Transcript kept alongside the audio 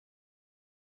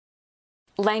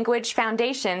Language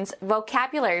Foundations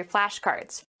Vocabulary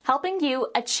Flashcards, helping you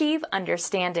achieve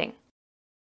understanding.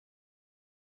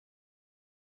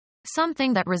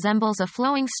 Something that resembles a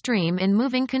flowing stream in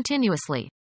moving continuously.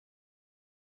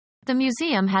 The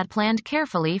museum had planned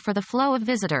carefully for the flow of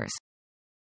visitors.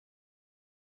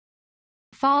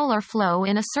 Fall or flow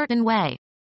in a certain way.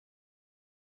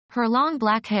 Her long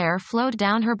black hair flowed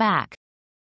down her back.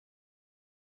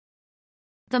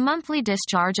 The monthly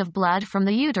discharge of blood from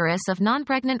the uterus of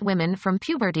non-pregnant women from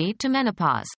puberty to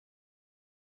menopause.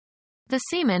 The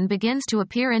semen begins to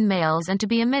appear in males and to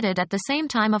be emitted at the same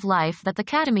time of life that the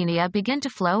catamenia begin to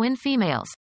flow in females.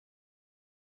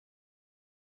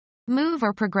 Move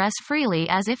or progress freely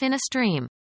as if in a stream.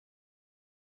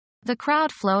 The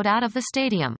crowd flowed out of the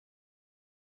stadium.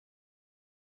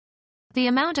 The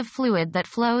amount of fluid that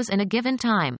flows in a given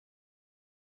time.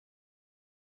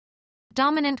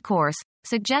 Dominant course,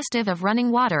 suggestive of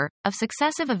running water, of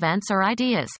successive events or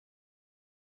ideas.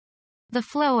 The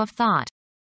flow of thought.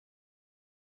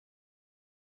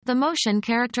 The motion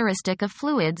characteristic of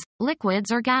fluids,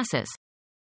 liquids or gases.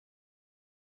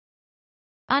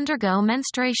 Undergo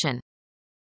menstruation.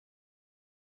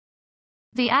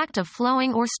 The act of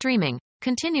flowing or streaming,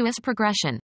 continuous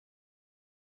progression.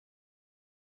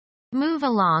 Move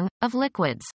along, of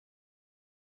liquids.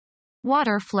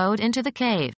 Water flowed into the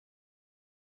cave.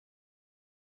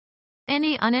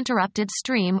 Any uninterrupted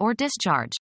stream or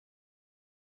discharge.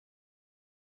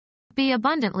 Be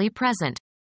abundantly present.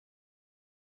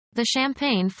 The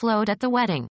champagne flowed at the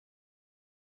wedding.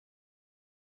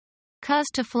 Cause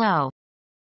to flow.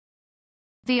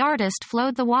 The artist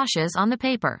flowed the washes on the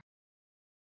paper.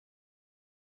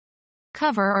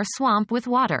 Cover or swamp with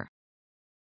water.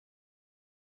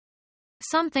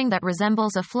 Something that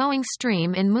resembles a flowing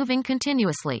stream in moving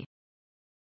continuously.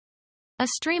 A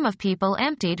stream of people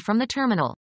emptied from the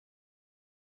terminal.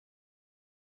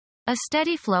 A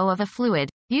steady flow of a fluid,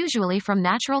 usually from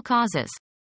natural causes.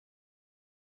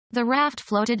 The raft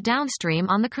floated downstream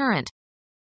on the current.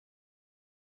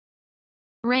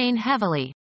 Rain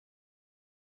heavily.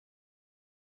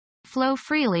 Flow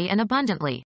freely and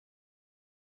abundantly.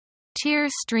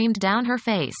 Tears streamed down her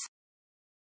face.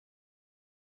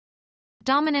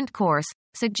 Dominant course,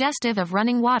 suggestive of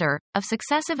running water, of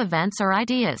successive events or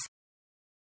ideas.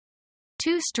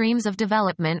 Two streams of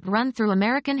development run through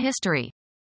American history.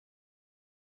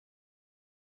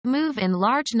 Move in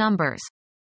large numbers.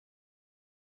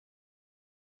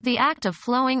 The act of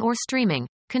flowing or streaming,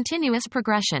 continuous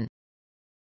progression.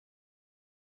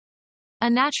 A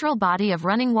natural body of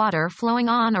running water flowing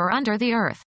on or under the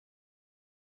earth.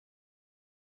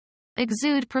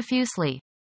 Exude profusely.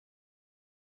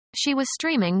 She was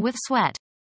streaming with sweat.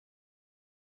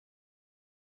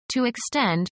 To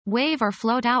extend, wave or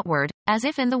float outward, as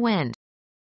if in the wind.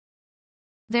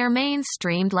 Their manes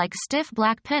streamed like stiff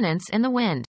black pennants in the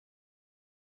wind.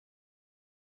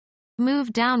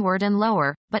 Move downward and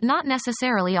lower, but not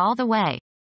necessarily all the way.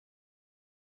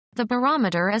 The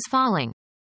barometer is falling.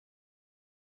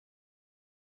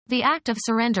 The act of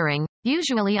surrendering,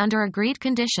 usually under agreed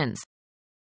conditions.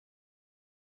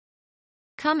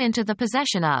 Come into the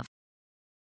possession of.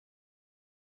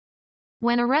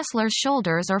 When a wrestler's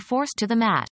shoulders are forced to the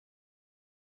mat.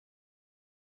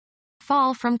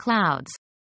 Fall from clouds.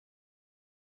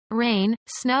 Rain,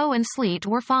 snow and sleet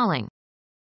were falling.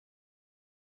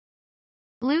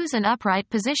 Lose an upright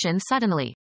position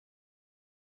suddenly.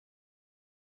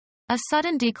 A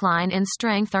sudden decline in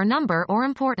strength or number or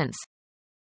importance.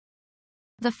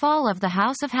 The fall of the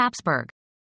House of Habsburg.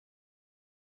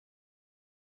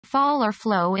 Fall or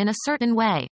flow in a certain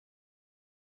way.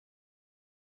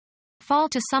 Fall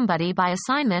to somebody by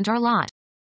assignment or lot.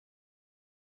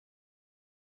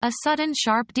 A sudden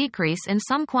sharp decrease in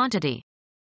some quantity.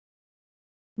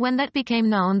 When that became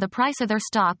known, the price of their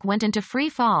stock went into free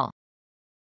fall.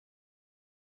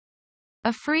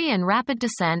 A free and rapid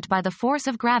descent by the force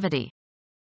of gravity.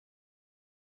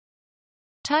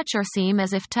 Touch or seem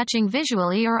as if touching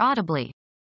visually or audibly.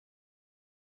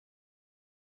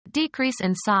 Decrease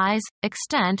in size,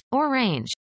 extent, or range.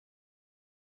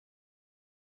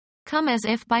 Come as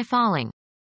if by falling.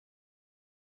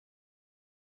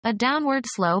 A downward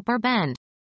slope or bend.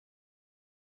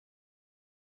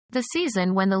 The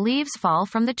season when the leaves fall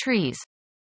from the trees.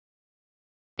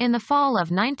 In the fall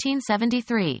of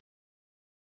 1973.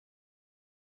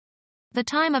 The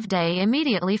time of day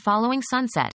immediately following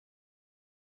sunset.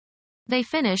 They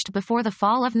finished before the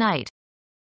fall of night.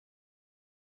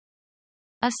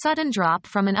 A sudden drop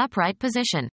from an upright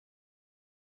position.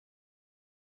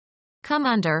 Come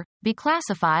under, be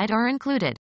classified or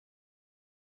included.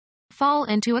 Fall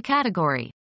into a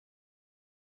category.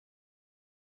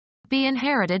 Be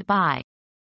inherited by.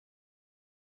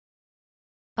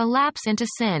 A lapse into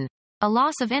sin. A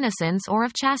loss of innocence or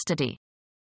of chastity.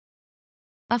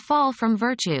 A fall from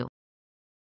virtue.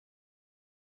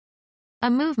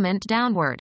 A movement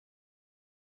downward.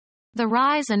 The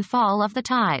rise and fall of the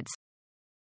tides.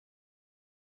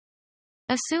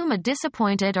 Assume a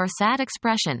disappointed or sad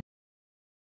expression.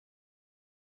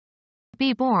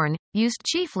 Be born, used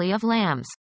chiefly of lambs.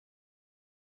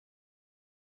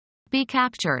 Be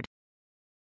captured.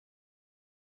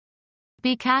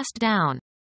 Be cast down.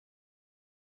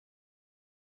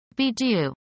 Be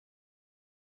due.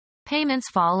 Payments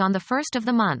fall on the first of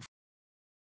the month.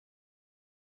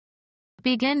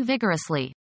 Begin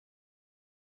vigorously.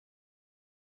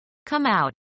 Come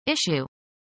out. Issue.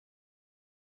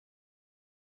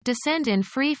 Descend in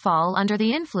free fall under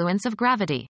the influence of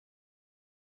gravity.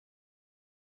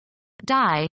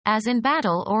 Die, as in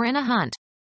battle or in a hunt.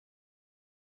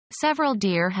 Several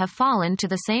deer have fallen to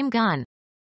the same gun.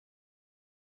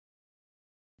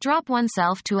 Drop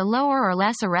oneself to a lower or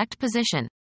less erect position.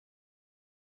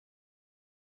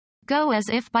 Go as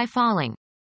if by falling.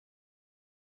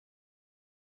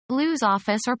 Lose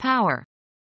office or power.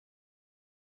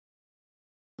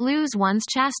 Lose one's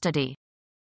chastity.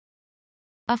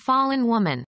 A fallen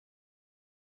woman.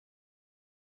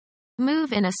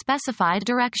 Move in a specified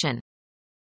direction.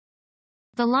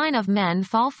 The line of men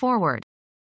fall forward.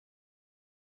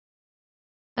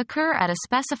 Occur at a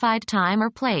specified time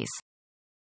or place.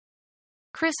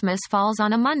 Christmas falls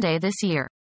on a Monday this year.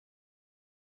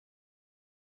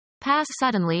 Pass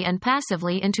suddenly and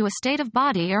passively into a state of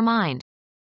body or mind.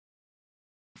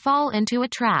 Fall into a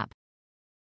trap.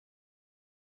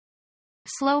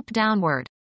 Slope downward.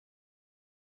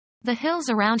 The hills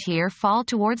around here fall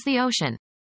towards the ocean.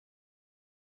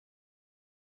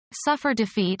 Suffer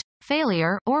defeat,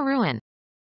 failure, or ruin.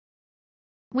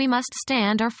 We must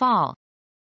stand or fall.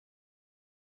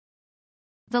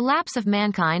 The lapse of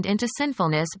mankind into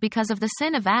sinfulness because of the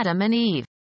sin of Adam and Eve.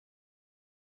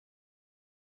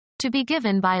 To be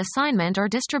given by assignment or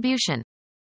distribution.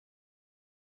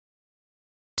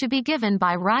 To be given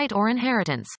by right or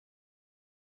inheritance.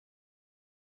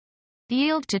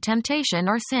 Yield to temptation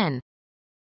or sin.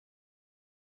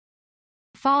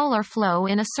 Fall or flow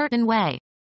in a certain way.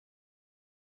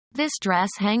 This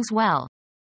dress hangs well.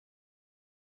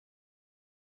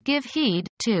 Give heed,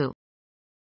 to.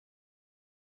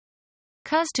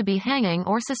 Cause to be hanging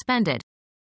or suspended.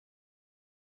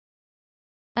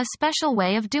 A special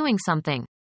way of doing something.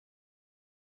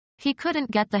 He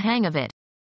couldn't get the hang of it.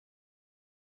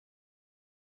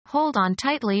 Hold on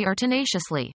tightly or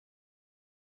tenaciously.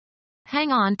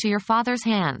 Hang on to your father's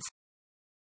hands.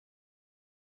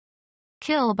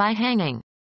 Kill by hanging.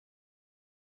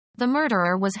 The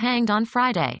murderer was hanged on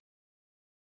Friday.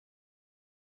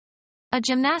 A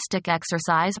gymnastic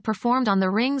exercise performed on the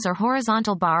rings or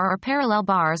horizontal bar or parallel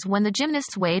bars when the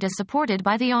gymnast's weight is supported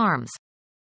by the arms.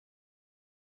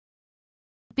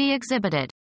 Be exhibited.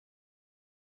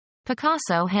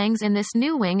 Picasso hangs in this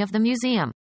new wing of the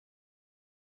museum.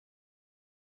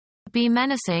 Be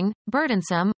menacing,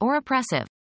 burdensome, or oppressive.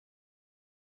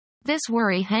 This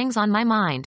worry hangs on my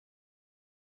mind.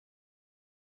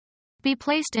 Be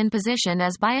placed in position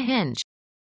as by a hinge.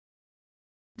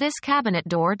 This cabinet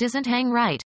door doesn't hang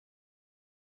right.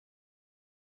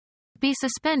 Be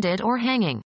suspended or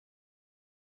hanging.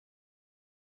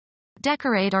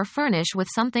 Decorate or furnish with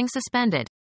something suspended.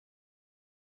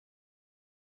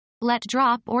 Let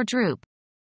drop or droop.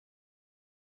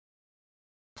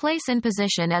 Place in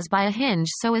position as by a hinge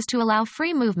so as to allow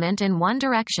free movement in one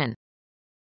direction.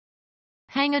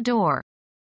 Hang a door.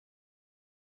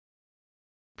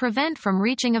 Prevent from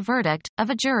reaching a verdict, of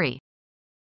a jury.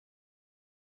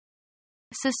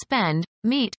 Suspend,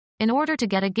 meat, in order to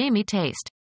get a gamey taste.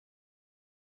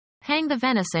 Hang the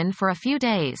venison for a few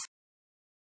days.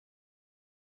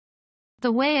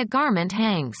 The way a garment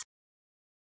hangs.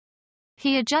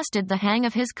 He adjusted the hang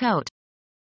of his coat.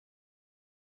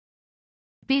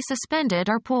 Be suspended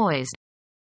or poised.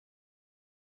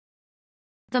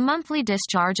 The monthly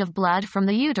discharge of blood from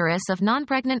the uterus of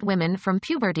non-pregnant women from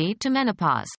puberty to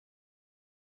menopause.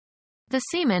 The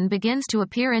semen begins to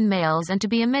appear in males and to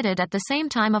be emitted at the same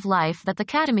time of life that the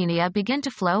catamenia begin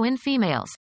to flow in females.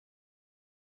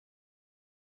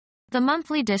 The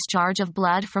monthly discharge of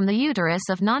blood from the uterus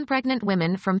of non-pregnant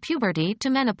women from puberty to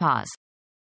menopause.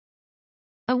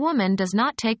 A woman does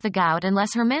not take the gout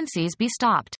unless her menses be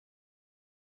stopped.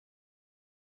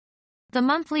 The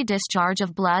monthly discharge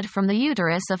of blood from the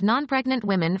uterus of non-pregnant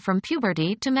women from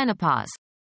puberty to menopause.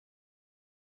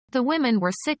 The women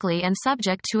were sickly and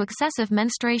subject to excessive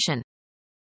menstruation.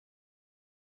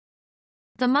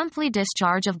 The monthly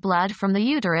discharge of blood from the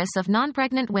uterus of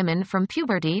non-pregnant women from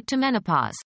puberty to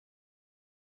menopause.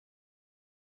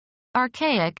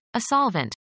 Archaic, a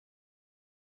solvent.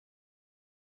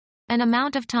 An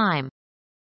amount of time.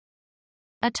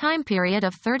 A time period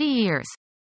of 30 years.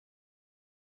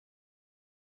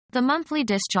 The monthly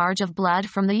discharge of blood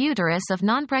from the uterus of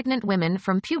non-pregnant women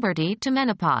from puberty to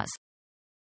menopause.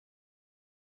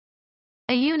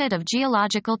 A unit of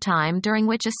geological time during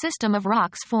which a system of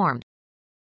rocks formed.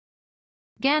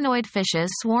 Ganoid fishes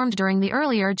swarmed during the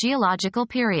earlier geological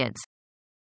periods.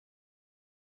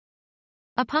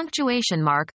 A punctuation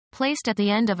mark, placed at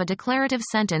the end of a declarative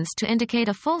sentence to indicate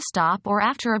a full stop or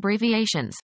after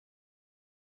abbreviations.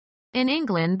 In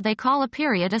England they call a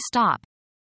period a stop.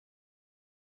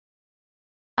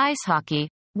 Ice hockey,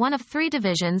 one of 3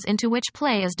 divisions into which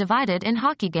play is divided in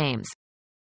hockey games.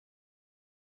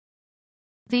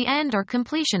 The end or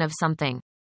completion of something.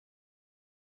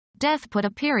 Death put a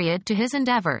period to his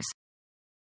endeavors.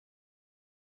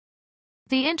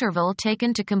 The interval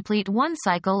taken to complete one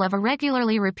cycle of a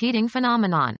regularly repeating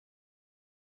phenomenon.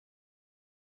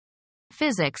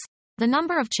 Physics, the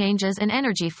number of changes in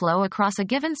energy flow across a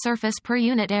given surface per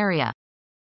unit area.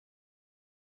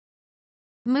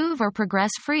 Move or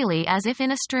progress freely as if in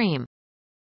a stream.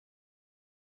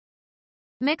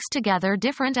 Mix together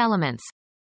different elements.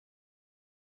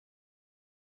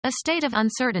 A state of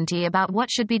uncertainty about what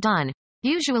should be done,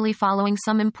 usually following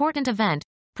some important event,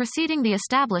 preceding the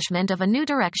establishment of a new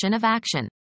direction of action.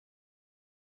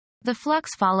 The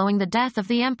flux following the death of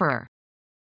the emperor.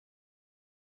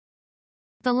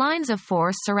 The lines of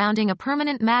force surrounding a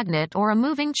permanent magnet or a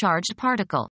moving charged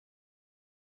particle.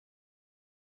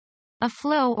 A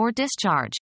flow or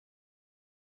discharge.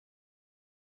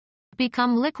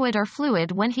 Become liquid or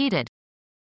fluid when heated.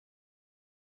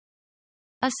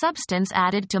 A substance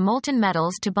added to molten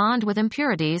metals to bond with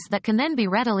impurities that can then be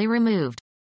readily removed.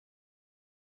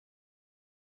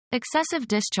 Excessive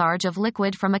discharge of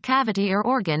liquid from a cavity or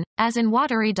organ, as in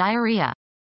watery diarrhea.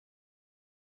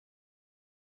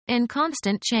 In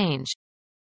constant change.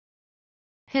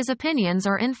 His opinions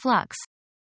are in flux.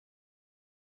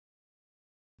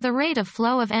 The rate of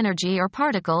flow of energy or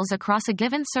particles across a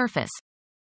given surface.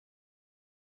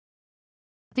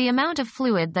 The amount of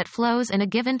fluid that flows in a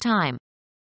given time.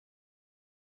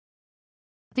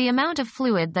 The amount of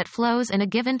fluid that flows in a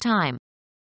given time.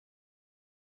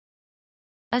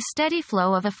 A steady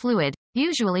flow of a fluid,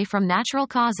 usually from natural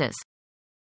causes.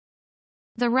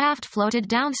 The raft floated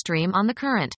downstream on the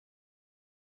current.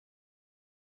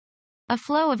 A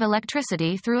flow of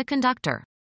electricity through a conductor.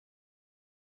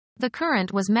 The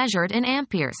current was measured in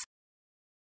amperes.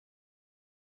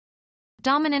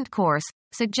 Dominant course,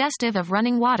 suggestive of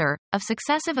running water, of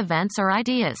successive events or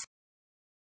ideas.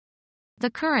 The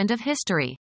current of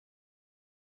history.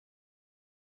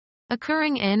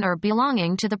 Occurring in or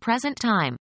belonging to the present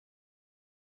time.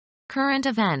 Current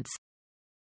events.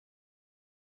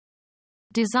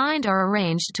 Designed or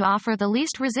arranged to offer the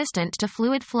least resistance to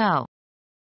fluid flow.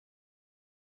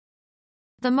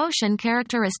 The motion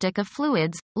characteristic of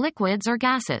fluids, liquids or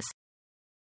gases.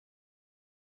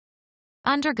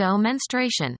 Undergo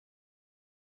menstruation.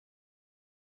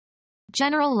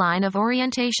 General line of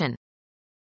orientation.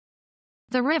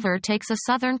 The river takes a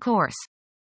southern course.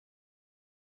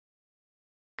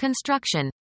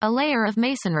 Construction. A layer of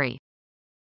masonry.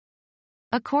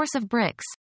 A course of bricks.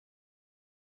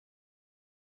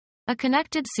 A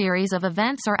connected series of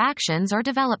events or actions or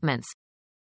developments.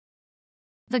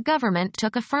 The government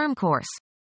took a firm course.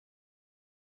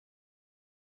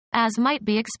 As might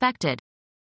be expected.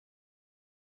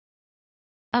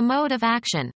 A mode of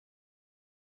action.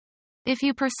 If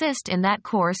you persist in that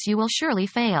course you will surely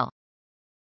fail.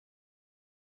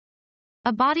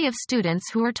 A body of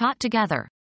students who are taught together.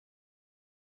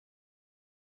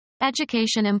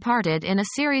 Education imparted in a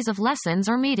series of lessons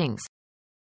or meetings.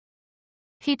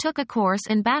 He took a course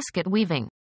in basket weaving.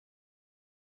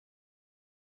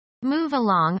 Move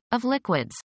along, of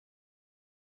liquids.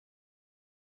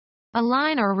 A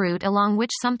line or route along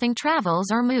which something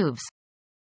travels or moves.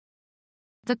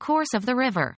 The course of the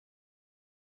river.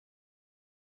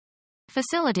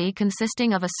 Facility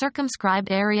consisting of a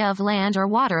circumscribed area of land or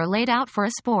water laid out for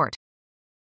a sport.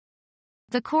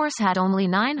 The course had only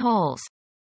 9 holes.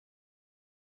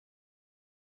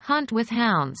 Hunt with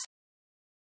hounds.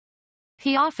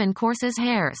 He often courses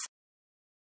hares.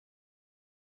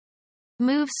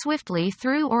 Move swiftly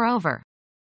through or over.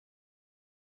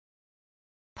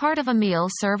 Part of a meal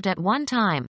served at one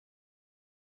time.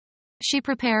 She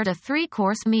prepared a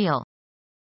 3-course meal.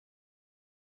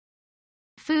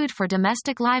 Food for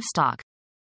domestic livestock.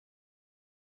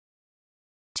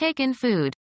 Take in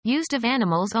food, used of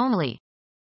animals only.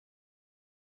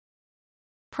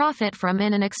 Profit from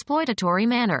in an exploitatory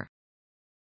manner.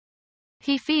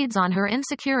 He feeds on her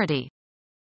insecurity.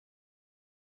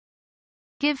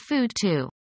 Give food to.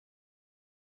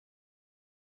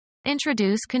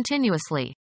 Introduce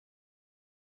continuously.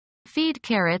 Feed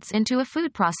carrots into a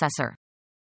food processor.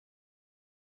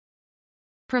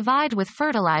 Provide with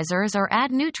fertilizers or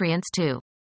add nutrients to.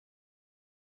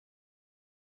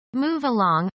 Move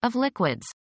along, of liquids.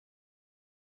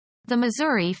 The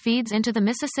Missouri feeds into the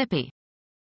Mississippi.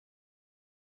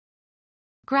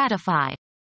 Gratify.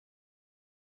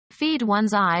 Feed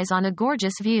one's eyes on a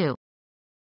gorgeous view.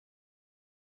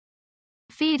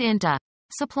 Feed into.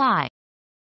 Supply.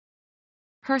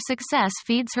 Her success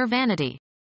feeds her vanity.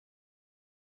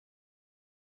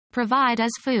 Provide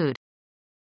as food.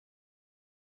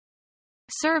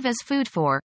 Serve as food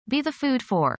for. Be the food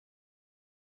for.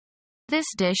 This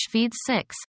dish feeds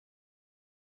 6.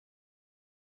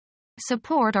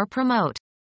 Support or promote.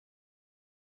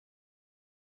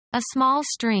 A small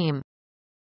stream.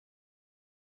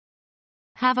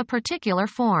 Have a particular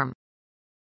form.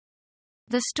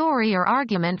 The story or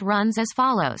argument runs as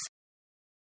follows.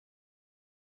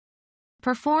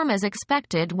 Perform as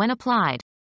expected when applied.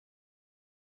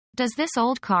 Does this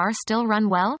old car still run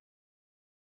well?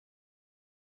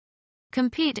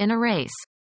 Compete in a race.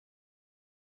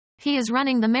 He is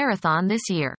running the marathon this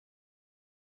year.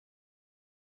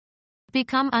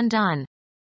 Become undone.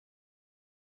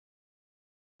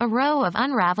 A row of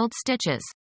unraveled stitches.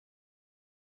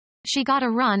 She got a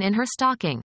run in her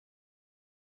stocking.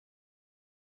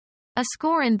 A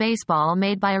score in baseball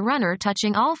made by a runner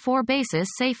touching all 4 bases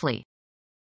safely.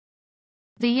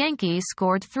 The Yankees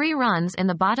scored 3 runs in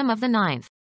the bottom of the 9th.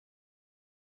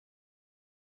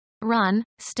 Run,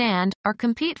 stand, or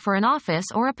compete for an office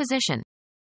or a position.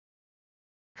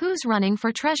 Who's running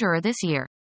for treasurer this year?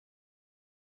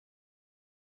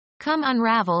 Come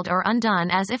unraveled or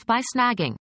undone as if by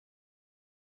snagging.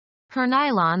 Her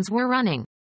nylons were running.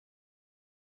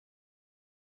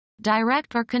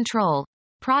 Direct or control.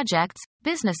 Projects,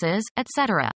 businesses,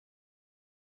 etc.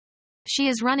 She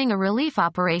is running a relief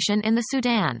operation in the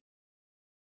Sudan.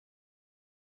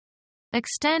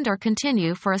 Extend or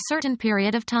continue for a certain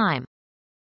period of time.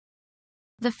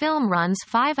 The film runs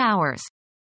 5 hours.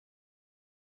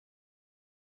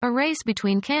 A race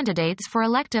between candidates for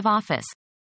elective office.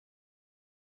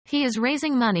 He is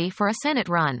raising money for a Senate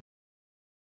run.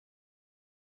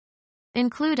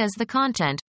 Include as the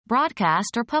content,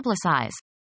 broadcast or publicize.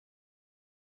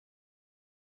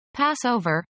 Pass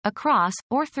over, across,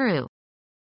 or through.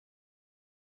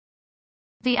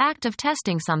 The act of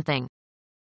testing something.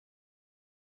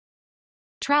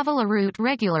 Travel a route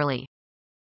regularly.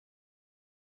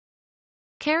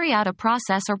 Carry out a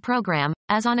process or program,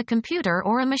 as on a computer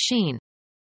or a machine.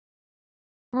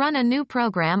 Run a new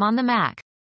program on the Mac.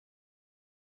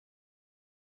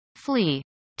 Flee.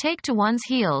 Take to one's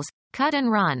heels, cut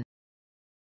and run.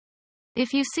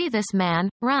 If you see this man,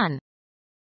 run.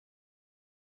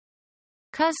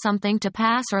 Cause something to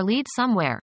pass or lead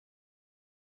somewhere.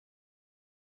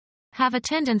 Have a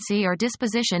tendency or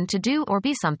disposition to do or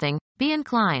be something, be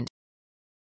inclined.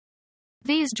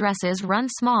 These dresses run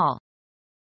small.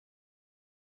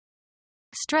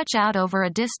 Stretch out over a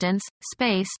distance,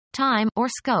 space, time, or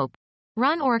scope.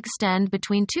 Run or extend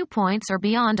between 2 points or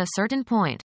beyond a certain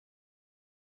point.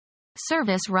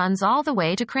 Service runs all the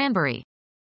way to Cranberry.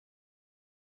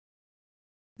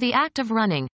 The act of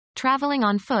running, traveling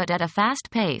on foot at a fast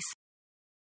pace.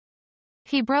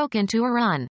 He broke into a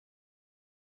run.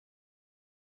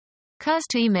 Cause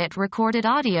to emit recorded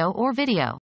audio or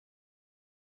video.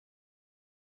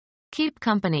 Keep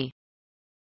company.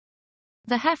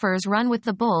 The heifers run with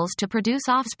the bulls to produce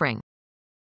offspring.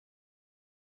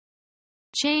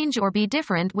 Change or be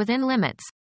different within limits.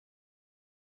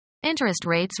 Interest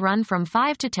rates run from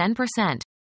 5 to 10%.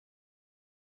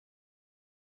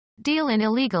 Deal in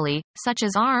illegally, such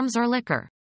as arms or liquor.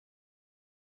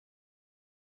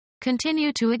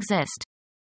 Continue to exist.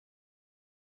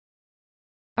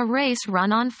 A race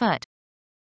run on foot.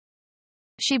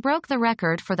 She broke the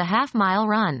record for the half-mile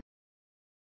run.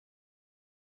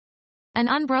 An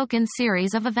unbroken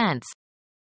series of events.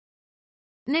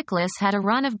 Nicholas had a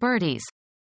run of birdies.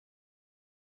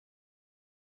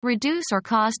 Reduce or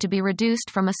cause to be reduced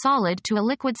from a solid to a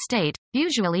liquid state,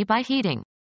 usually by heating.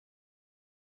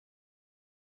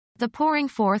 The pouring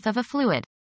forth of a fluid.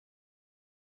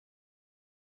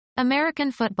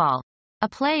 American football. A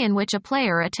play in which a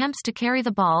player attempts to carry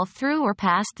the ball through or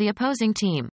past the opposing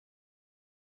team.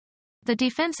 The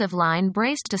defensive line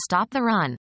braced to stop the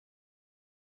run.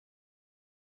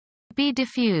 Be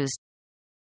diffused.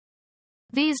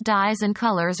 These dyes and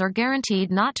colors are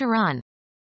guaranteed not to run.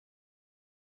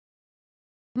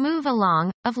 Move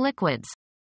along, of liquids.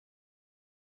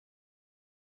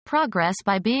 Progress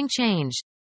by being changed.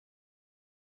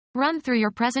 Run through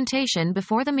your presentation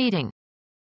before the meeting.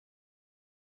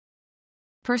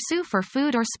 Pursue for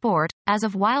food or sport, as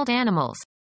of wild animals.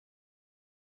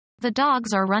 The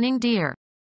dogs are running deer.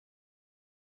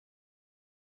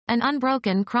 An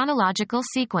unbroken chronological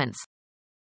sequence.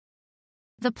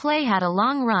 The play had a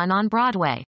long run on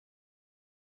Broadway.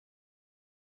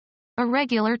 A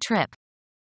regular trip.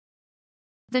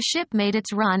 The ship made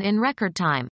its run in record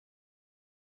time.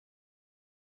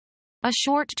 A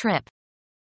short trip.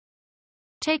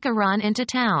 Take a run into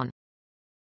town.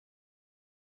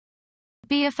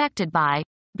 Be affected by,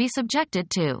 be subjected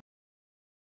to.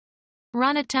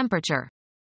 Run at temperature.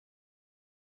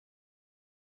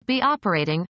 Be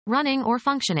operating, running or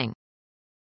functioning.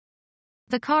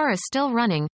 The car is still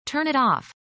running, turn it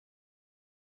off.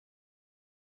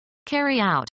 Carry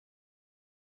out.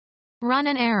 Run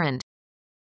an errand.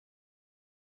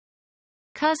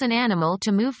 Cause an animal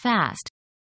to move fast.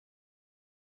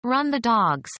 Run the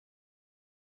dogs.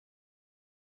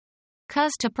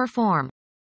 Cause to perform.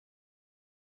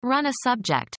 Run a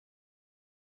subject.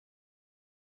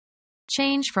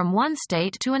 Change from one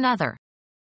state to another.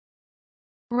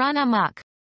 Run amok.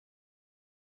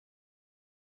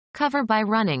 Cover by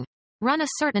running. Run a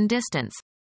certain distance.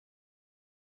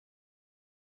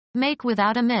 Make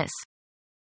without a miss.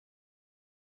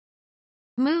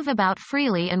 Move about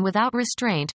freely and without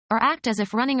restraint, or act as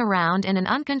if running around in an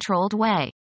uncontrolled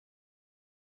way.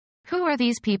 Who are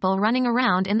these people running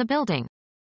around in the building?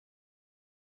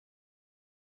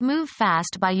 Move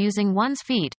fast by using one's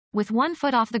feet, with one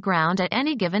foot off the ground at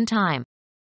any given time.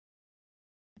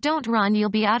 Don't run,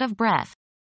 you'll be out of breath.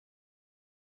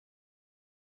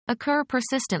 Occur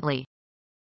persistently.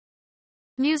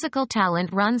 Musical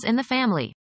talent runs in the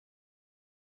family.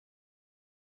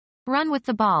 Run with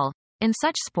the ball, in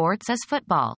such sports as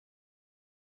football.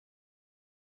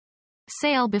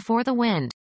 Sail before the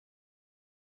wind.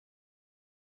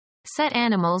 Set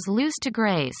animals loose to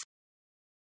graze.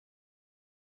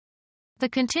 The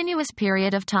continuous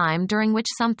period of time during which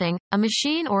something, a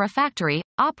machine or a factory,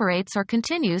 operates or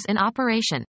continues in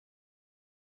operation.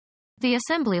 The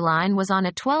assembly line was on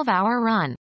a 12-hour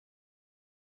run.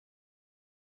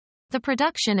 The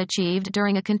production achieved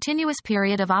during a continuous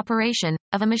period of operation,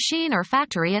 of a machine or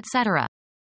factory, etc.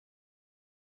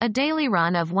 A daily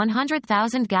run of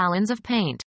 100,000 gallons of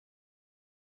paint.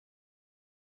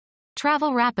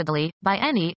 Travel rapidly, by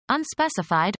any,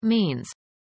 unspecified, means.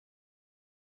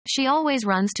 She always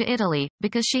runs to Italy,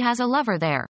 because she has a lover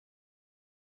there.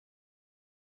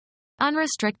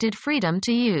 Unrestricted freedom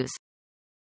to use.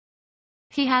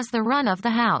 He has the run of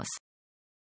the house.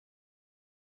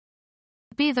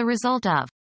 Be the result of.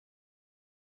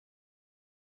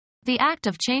 The act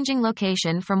of changing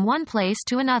location from one place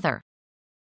to another.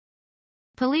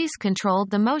 Police controlled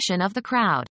the motion of the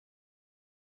crowd.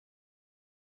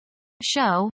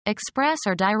 Show, express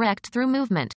or direct through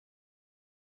movement.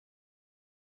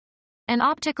 An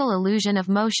optical illusion of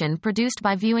motion produced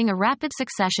by viewing a rapid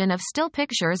succession of still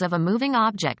pictures of a moving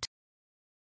object.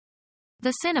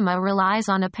 The cinema relies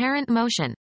on apparent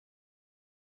motion.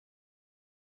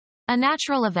 A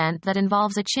natural event that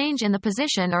involves a change in the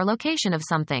position or location of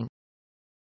something.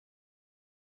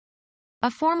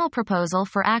 A formal proposal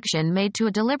for action made to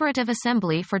a deliberative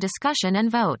assembly for discussion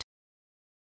and vote.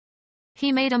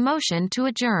 He made a motion to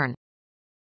adjourn.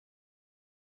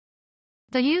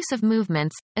 The use of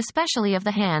movements, especially of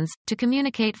the hands, to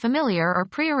communicate familiar or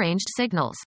prearranged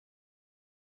signals.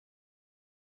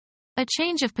 A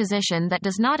change of position that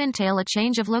does not entail a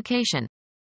change of location.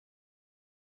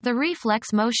 The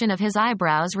reflex motion of his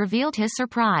eyebrows revealed his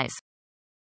surprise.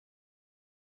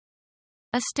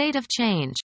 A state of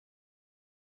change.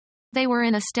 They were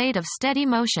in a state of steady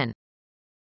motion.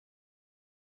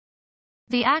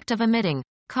 The act of emitting,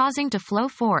 causing to flow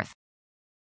forth.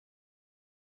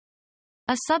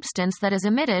 A substance that is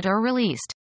emitted or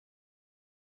released.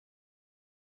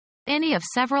 Any of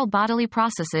several bodily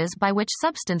processes by which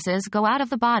substances go out of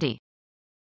the body.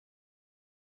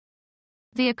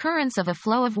 The occurrence of a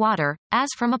flow of water, as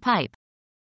from a pipe.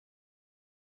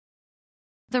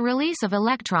 The release of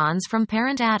electrons from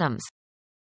parent atoms.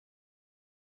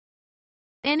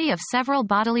 Any of several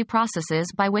bodily processes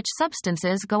by which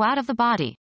substances go out of the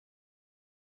body.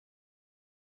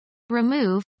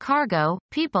 Remove, cargo,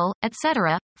 people,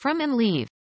 etc., from and leave.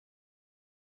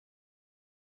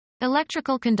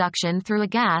 Electrical conduction through a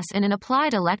gas in an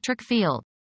applied electric field.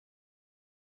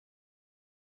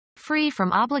 Free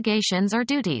from obligations or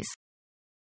duties.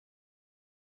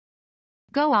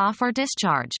 Go off or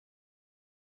discharge.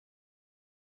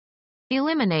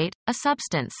 Eliminate a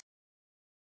substance.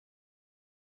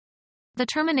 The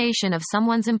termination of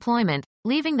someone's employment,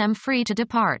 leaving them free to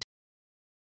depart.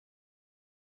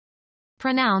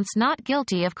 Pronounce not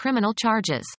guilty of criminal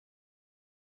charges.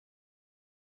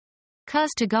 Cause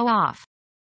to go off.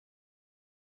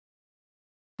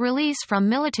 Release from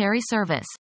military service.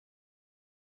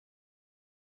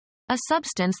 A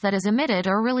substance that is emitted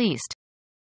or released.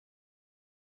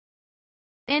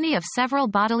 Any of several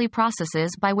bodily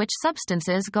processes by which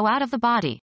substances go out of the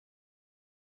body.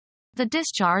 The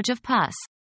discharge of pus.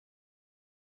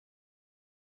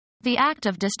 The act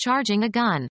of discharging a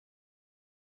gun.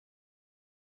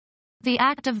 The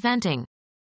act of venting.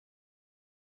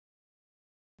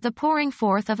 The pouring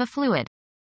forth of a fluid.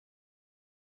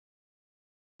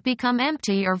 Become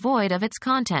empty or void of its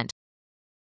content.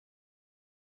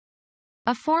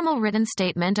 A formal written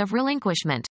statement of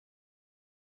relinquishment.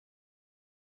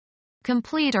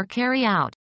 Complete or carry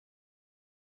out.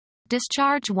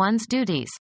 Discharge one's duties.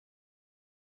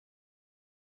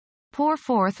 Pour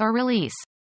forth or release.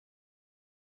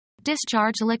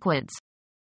 Discharge liquids.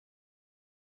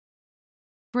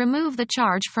 Remove the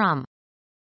charge from.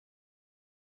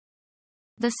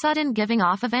 The sudden giving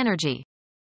off of energy.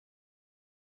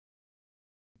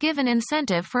 Give an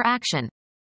incentive for action.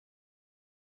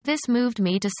 This moved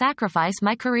me to sacrifice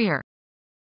my career.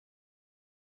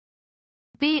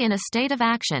 Be in a state of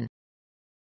action.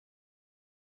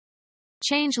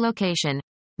 Change location.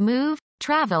 Move,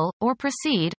 travel, or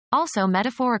proceed, also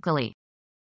metaphorically.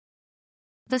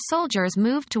 The soldiers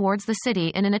moved towards the city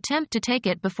in an attempt to take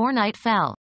it before night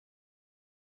fell.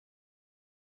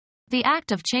 The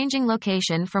act of changing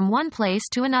location from one place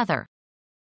to another.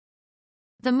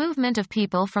 The movement of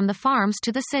people from the farms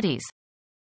to the cities.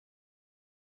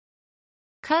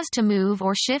 Cause to move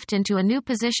or shift into a new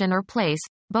position or place,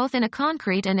 both in a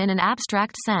concrete and in an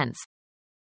abstract sense.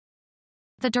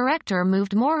 The director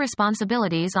moved more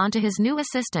responsibilities onto his new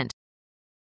assistant.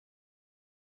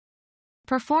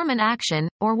 Perform an action,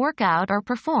 or work out or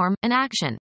perform an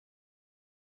action.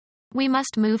 We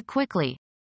must move quickly.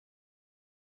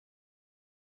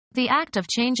 The act of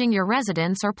changing your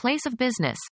residence or place of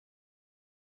business.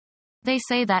 They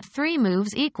say that 3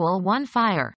 moves equal 1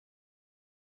 fire.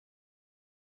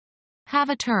 Have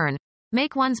a turn.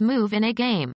 Make one's move in a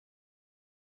game.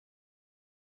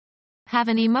 Have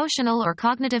an emotional or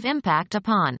cognitive impact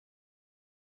upon.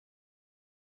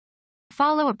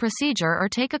 Follow a procedure or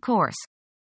take a course.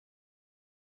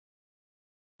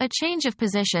 A change of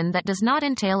position that does not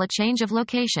entail a change of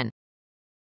location.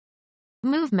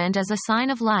 Movement as a sign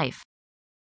of life.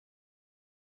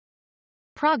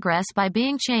 Progress by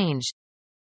being changed.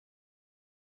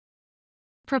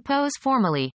 Propose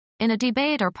formally, in a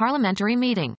debate or parliamentary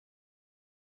meeting.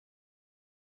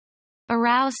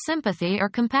 Arouse sympathy or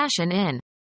compassion in.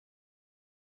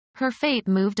 Her fate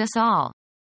moved us all.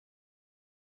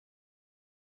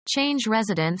 Change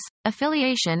residence,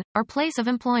 affiliation, or place of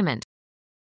employment.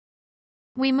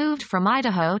 We moved from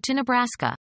Idaho to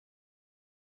Nebraska.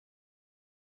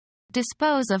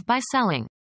 Dispose of by selling.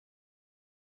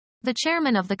 The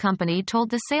chairman of the company told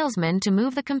the salesman to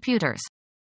move the computers.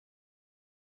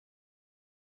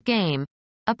 Game.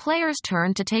 A player's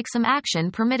turn to take some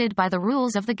action permitted by the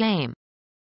rules of the game.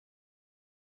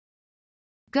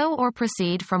 Go or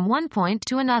proceed from one point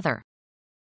to another.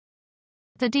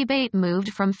 The debate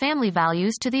moved from family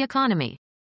values to the economy.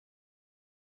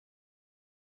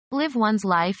 Live one's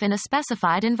life in a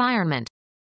specified environment.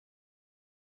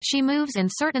 She moves in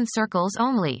certain circles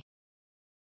only.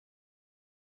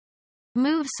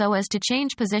 Move so as to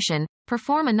change position,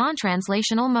 perform a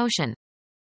non-translational motion.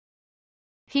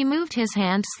 He moved his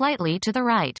hand slightly to the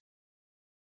right.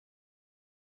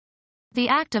 The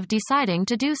act of deciding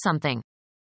to do something.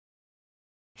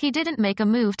 He didn't make a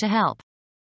move to help.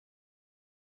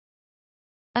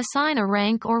 Assign a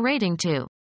rank or rating to.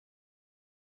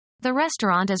 The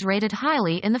restaurant is rated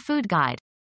highly in the food guide.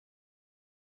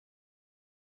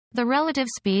 The relative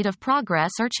speed of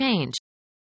progress or change.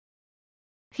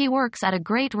 He works at a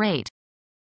great rate.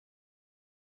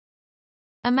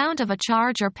 Amount of a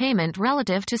charge or payment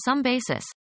relative to some basis.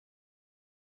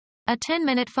 A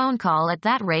 10-minute phone call at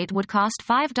that rate would cost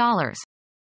 $5.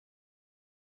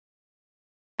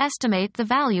 Estimate the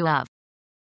value of.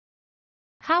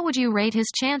 How would you rate his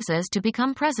chances to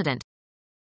become president?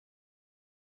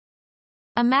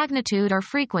 A magnitude or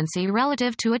frequency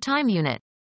relative to a time unit.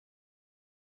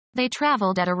 They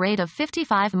traveled at a rate of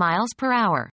 55 miles per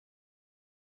hour.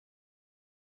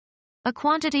 A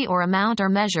quantity or amount or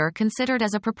measure considered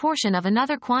as a proportion of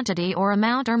another quantity or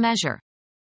amount or measure.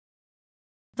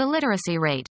 The literacy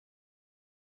rate.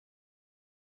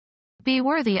 Be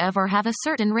worthy of or have a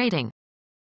certain rating.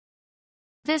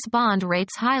 This bond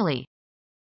rates highly.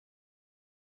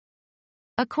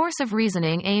 A course of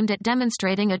reasoning aimed at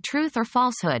demonstrating a truth or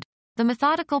falsehood. The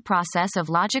methodical process of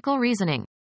logical reasoning.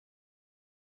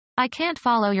 I can't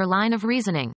follow your line of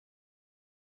reasoning.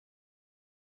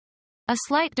 A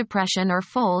slight depression or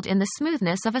fold in the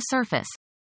smoothness of a surface.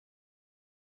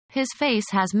 His face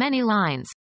has many lines.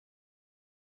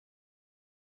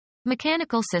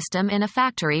 Mechanical system in a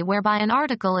factory whereby an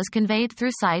article is conveyed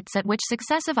through sites at which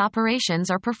successive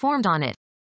operations are performed on it.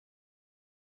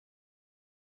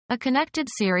 A connected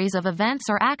series of events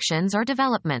or actions or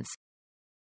developments.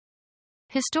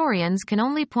 Historians can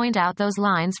only point out those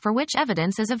lines for which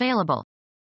evidence is available.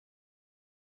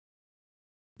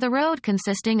 The road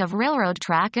consisting of railroad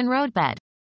track and roadbed.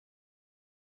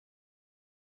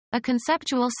 A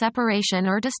conceptual separation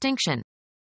or distinction.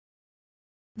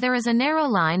 There is a narrow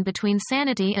line between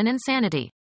sanity and insanity.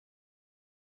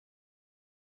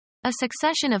 A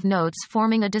succession of notes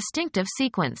forming a distinctive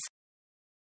sequence.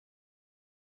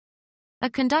 A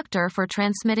conductor for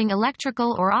transmitting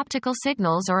electrical or optical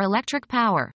signals or electric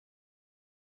power.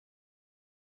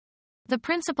 The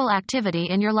principal activity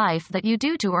in your life that you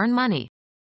do to earn money.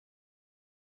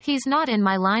 He's not in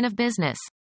my line of business.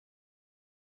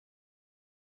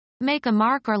 Make a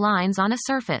mark or lines on a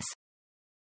surface.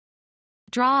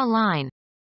 Draw a line.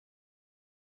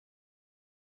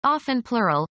 Often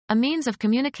plural, a means of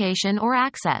communication or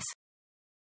access.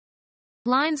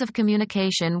 Lines of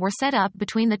communication were set up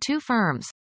between the two firms.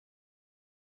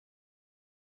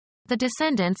 The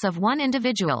descendants of one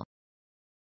individual.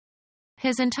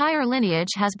 His entire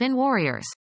lineage has been warriors.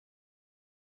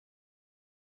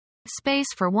 Space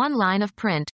for one line of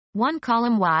print, 1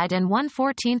 column wide and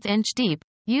 1/14 inch deep,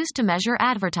 used to measure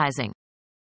advertising.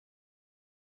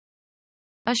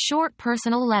 A short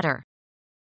personal letter.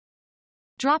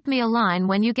 Drop me a line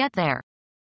when you get there.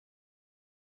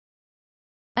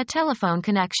 A telephone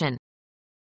connection.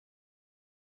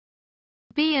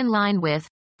 Be in line with,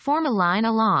 form a line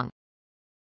along.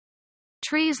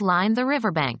 Trees line the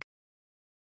riverbank.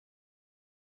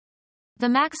 The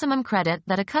maximum credit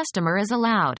that a customer is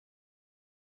allowed.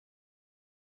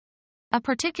 A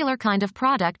particular kind of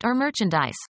product or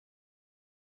merchandise.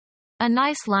 A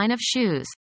nice line of shoes.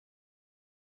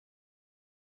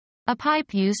 A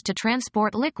pipe used to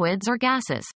transport liquids or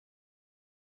gases.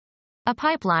 A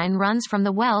pipeline runs from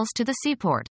the wells to the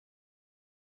seaport.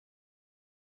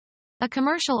 A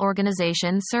commercial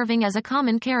organization serving as a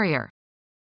common carrier.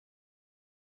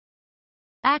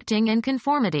 Acting in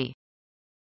conformity.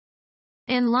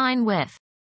 In line with.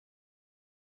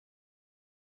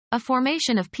 A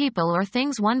formation of people or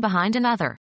things one behind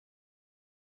another.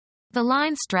 The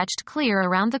line stretched clear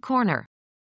around the corner.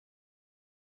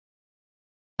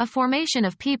 A formation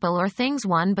of people or things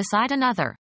one beside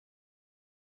another.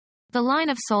 The line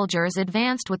of soldiers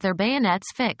advanced with their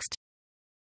bayonets fixed.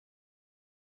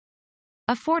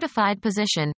 A fortified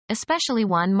position, especially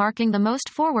one marking the most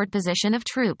forward position of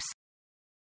troops.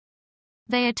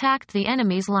 They attacked the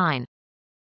enemy's line.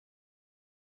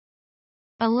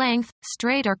 A length,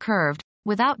 straight or curved,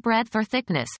 without breadth or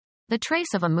thickness, the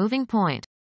trace of a moving point.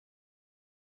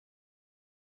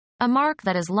 A mark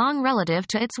that is long relative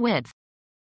to its width.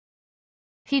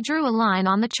 He drew a line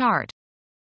on the chart.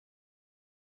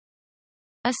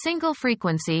 A single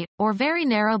frequency, or very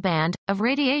narrow band, of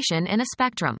radiation in a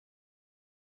spectrum.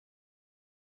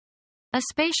 A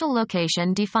spatial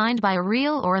location defined by a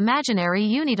real or imaginary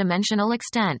unidimensional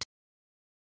extent.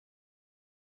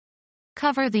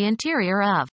 Cover the interior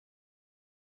of.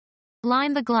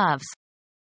 Line the gloves.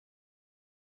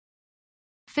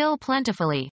 Fill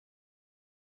plentifully.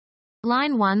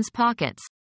 Line one's pockets.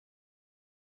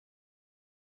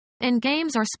 In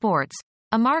games or sports,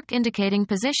 a mark indicating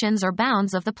positions or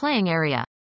bounds of the playing area.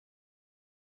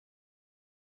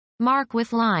 Mark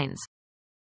with lines.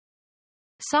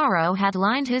 Sorrow had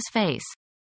lined his face.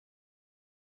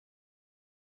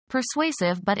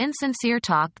 Persuasive but insincere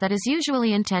talk that is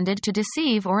usually intended to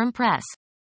deceive or impress.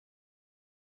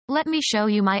 Let me show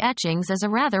you my etchings as a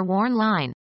rather worn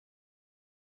line.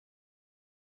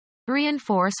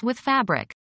 Reinforce with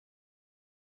fabric.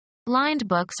 Lined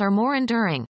books are more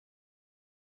enduring.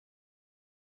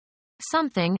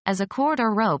 Something, as a cord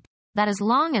or rope, that is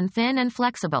long and thin and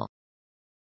flexible.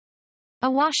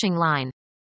 A washing line.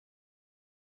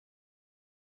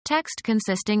 Text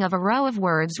consisting of a row of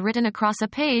words written across a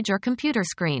page or computer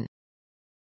screen.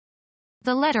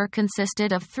 The letter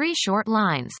consisted of 3 short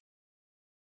lines.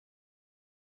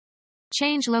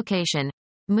 Change location.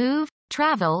 Move,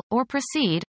 travel, or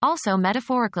proceed, also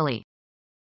metaphorically.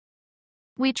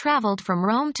 We traveled from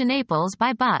Rome to Naples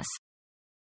by bus.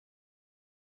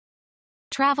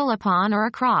 Travel upon or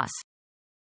across.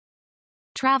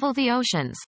 Travel the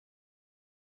oceans.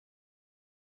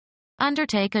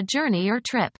 Undertake a journey or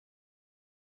trip.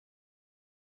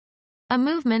 A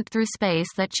movement through space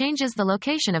that changes the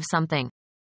location of something.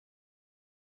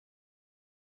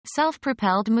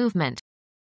 Self-propelled movement.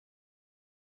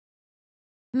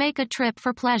 Make a trip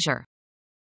for pleasure.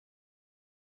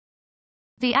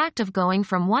 The act of going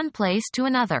from one place to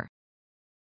another.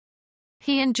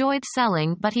 He enjoyed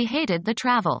selling but he hated the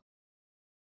travel.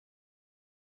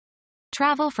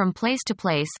 Travel from place to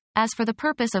place, as for the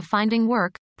purpose of finding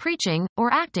work, preaching,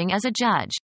 or acting as a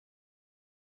judge.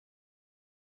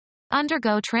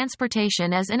 Undergo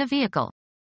transportation as in a vehicle.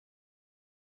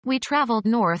 We traveled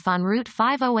north on Route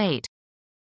 508.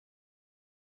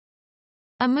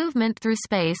 A movement through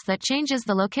space that changes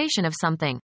the location of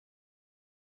something.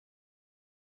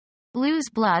 Lose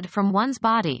blood from one's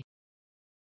body.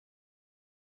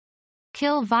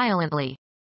 Kill violently.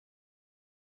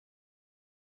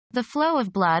 The flow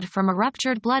of blood from a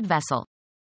ruptured blood vessel.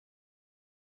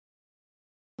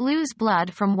 Lose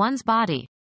blood from one's body.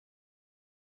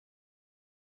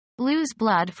 Lose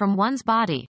blood from one's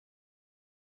body.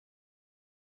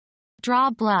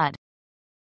 Draw blood.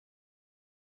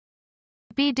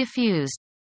 Be diffused.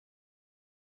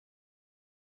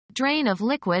 Drain of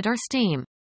liquid or steam.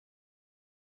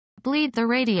 Bleed the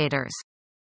radiators.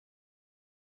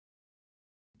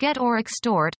 Get or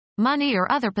extort, money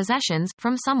or other possessions,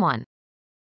 from someone.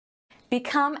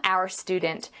 Become our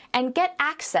student and get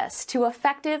access to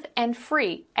effective and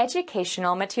free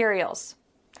educational materials.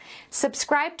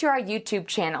 Subscribe to our YouTube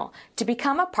channel to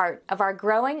become a part of our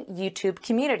growing YouTube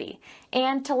community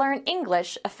and to learn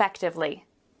English effectively.